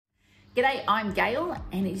G'day, I'm Gail,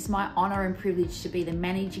 and it is my honour and privilege to be the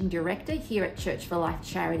Managing Director here at Church for Life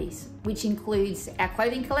Charities, which includes our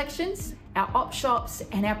clothing collections, our op shops,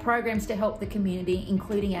 and our programs to help the community,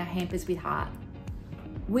 including our Hampers with Heart.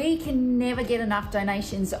 We can never get enough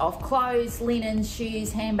donations of clothes, linens,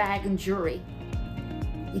 shoes, handbag, and jewellery.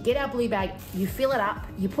 You get our blue bag, you fill it up,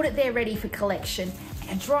 you put it there ready for collection,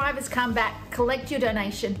 and drivers come back, collect your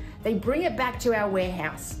donation, they bring it back to our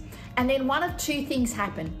warehouse. And then one of two things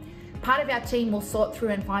happen. Part of our team will sort through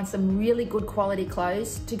and find some really good quality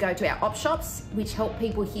clothes to go to our op shops, which help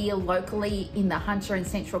people here locally in the Hunter and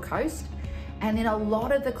Central Coast. And then a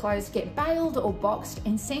lot of the clothes get baled or boxed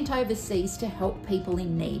and sent overseas to help people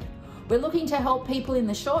in need. We're looking to help people in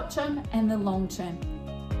the short term and the long term.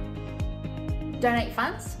 Donate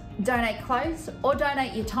funds, donate clothes, or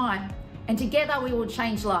donate your time, and together we will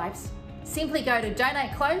change lives. Simply go to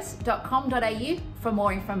donateclothes.com.au for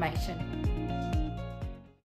more information.